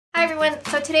Hi everyone,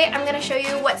 so today I'm going to show you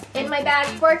what's in my bag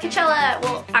for Coachella.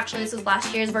 Well, actually this is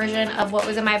last year's version of what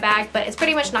was in my bag, but it's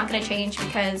pretty much not going to change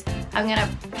because I'm going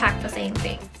to pack the same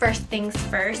thing. First things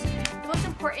first, the most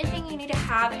important thing you need to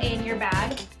have in your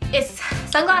bag is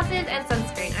sunglasses and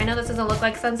sunscreen. I know this doesn't look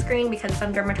like sunscreen because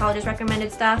some dermatologists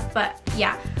recommended stuff, but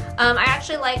yeah. I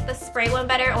actually like the spray one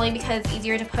better only because it's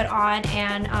easier to put on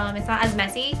and it's not as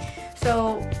messy.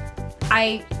 So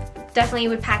I definitely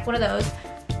would pack one of those.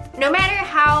 No matter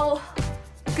how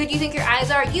good you think your eyes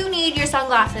are, you need your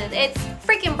sunglasses. It's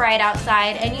freaking bright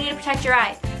outside and you need to protect your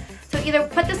eyes. So either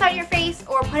put this on your face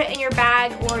or put it in your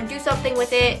bag or do something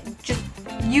with it. Just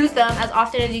use them as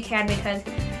often as you can because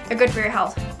they're good for your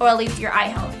health, or at least your eye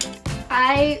health.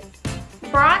 I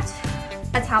brought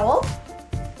a towel.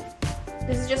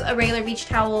 This is just a regular beach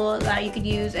towel that you could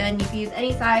use, and you can use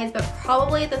any size, but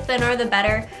probably the thinner the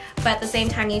better. But at the same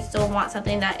time, you still want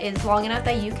something that is long enough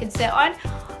that you can sit on.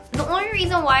 The only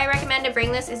reason why I recommend to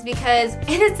bring this is because it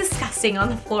is disgusting on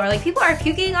the floor. Like, people are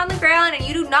puking on the ground and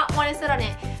you do not want to sit on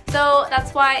it. So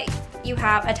that's why you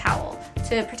have a towel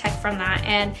to protect from that.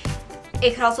 And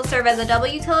it could also serve as a double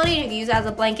utility, and you can use it as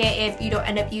a blanket if you don't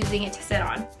end up using it to sit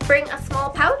on. Bring a small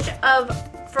pouch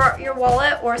for your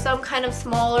wallet or some kind of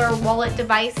smaller wallet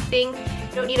device thing.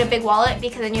 You don't need a big wallet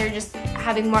because then you're just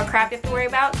having more crap you have to worry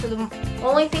about. So the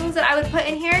only things that I would put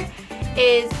in here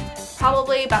is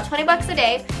probably about 20 bucks a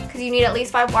day, because you need at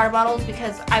least 5 water bottles,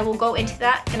 because I will go into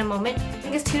that in a moment. I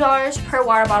think it's $2 per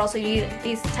water bottle, so you need at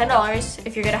least $10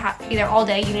 if you're gonna have be there all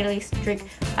day. You need at least drink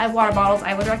 5 water bottles,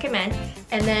 I would recommend.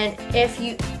 And then if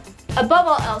you, above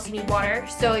all else, you need water.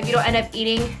 So if you don't end up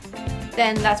eating,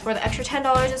 then that's where the extra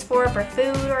 $10 is for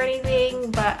food or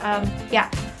anything. But yeah,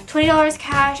 $20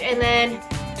 cash, and then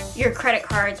your credit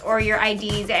cards or your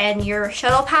IDs and your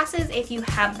shuttle passes if you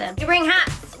have them. You bring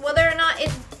hats, whether or not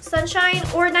it's sunshine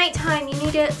or nighttime. You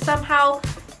need to somehow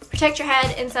protect your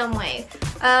head in some way.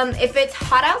 If it's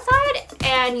hot outside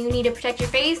and you need to protect your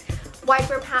face, wide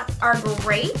brim hats are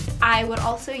great. I would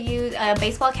also use a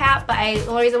baseball cap, but the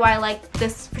only reason why I like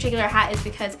this particular hat is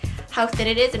because how thin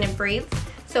it is and it breathes,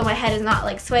 so my head is not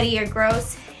like sweaty or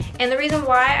gross. And the reason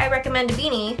why I recommend a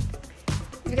beanie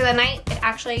is because at night it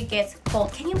actually gets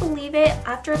cold. Can you believe it?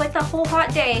 After like the whole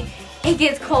hot day, it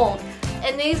gets cold.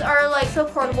 And these are like so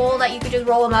portable that you could just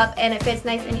roll them up and it fits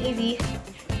nice and easy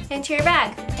into your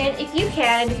bag. And if you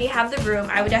can, and if you have the room,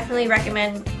 I would definitely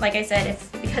recommend, like I said,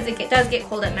 because it does get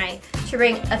cold at night, to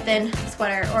bring a thin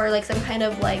sweater or like some kind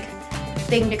of like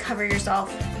thing to cover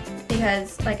yourself,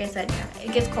 because like I said, yeah,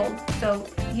 it gets cold, so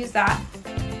use that.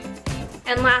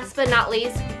 And last but not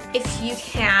least, if you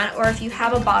can, or if you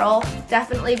have a bottle,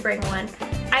 definitely bring one.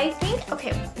 I think,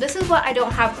 okay, this is what I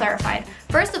don't have clarified.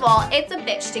 First of all, it's a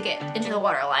bitch to get into the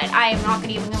water line. I am not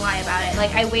gonna even lie about it.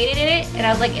 Like, I waited in it and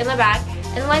I was like in the back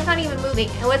and the line's not even moving.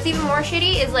 And what's even more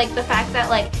shitty is like the fact that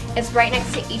like it's right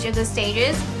next to each of the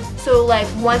stages. So like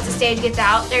once the stage gets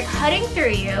out, they're cutting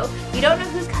through you. You don't know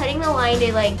who's cutting the line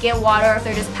to like get water, or if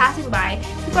they're just passing by.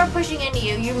 People are pushing into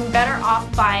you. You're better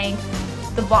off buying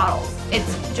the bottles.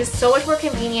 It's just so much more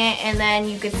convenient, and then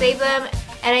you could save them.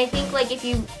 And I think like if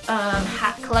you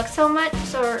collect so much,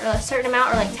 or a certain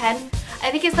amount, or like 10, I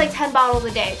think it's like 10 bottles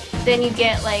a day, then you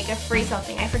get like a free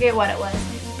something. I forget what it was.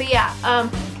 But yeah,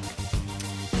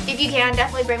 if you can,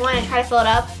 definitely bring one and try to fill it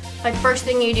up. Like first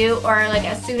thing you do, or like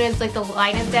as soon as like the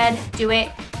line is dead, do it.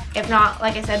 If not,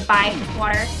 like I said, buy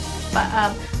water. But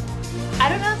I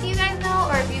don't know if you guys know,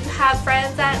 or if you have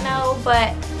friends that know,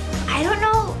 but I don't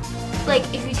know like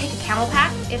if you take a camel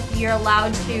pack, if you're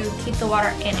allowed to keep the water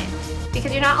in it.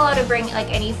 Because you're not allowed to bring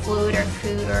like any fluid or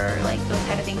food or like those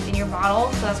kind of things in your bottle.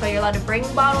 So that's why you're allowed to bring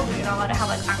bottles, but you're not allowed to have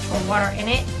like actual water in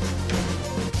it.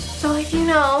 So if you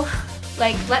know,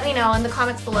 like let me know in the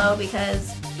comments below,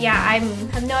 because yeah, I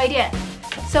have no idea.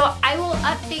 So I will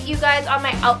update you guys on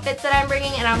my outfits that I'm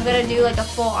bringing, and I'm gonna do like a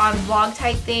full-on vlog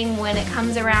type thing when it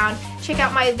comes around. Check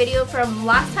out my video from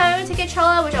last time I went to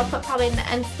Coachella, which I'll put probably in the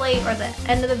end slate or the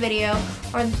end of the video,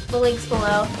 or the links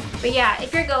below. But yeah,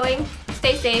 if you're going,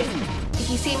 stay safe. If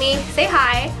you see me, say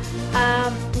hi.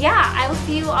 Yeah, I will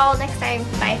see you all next time.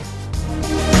 Bye.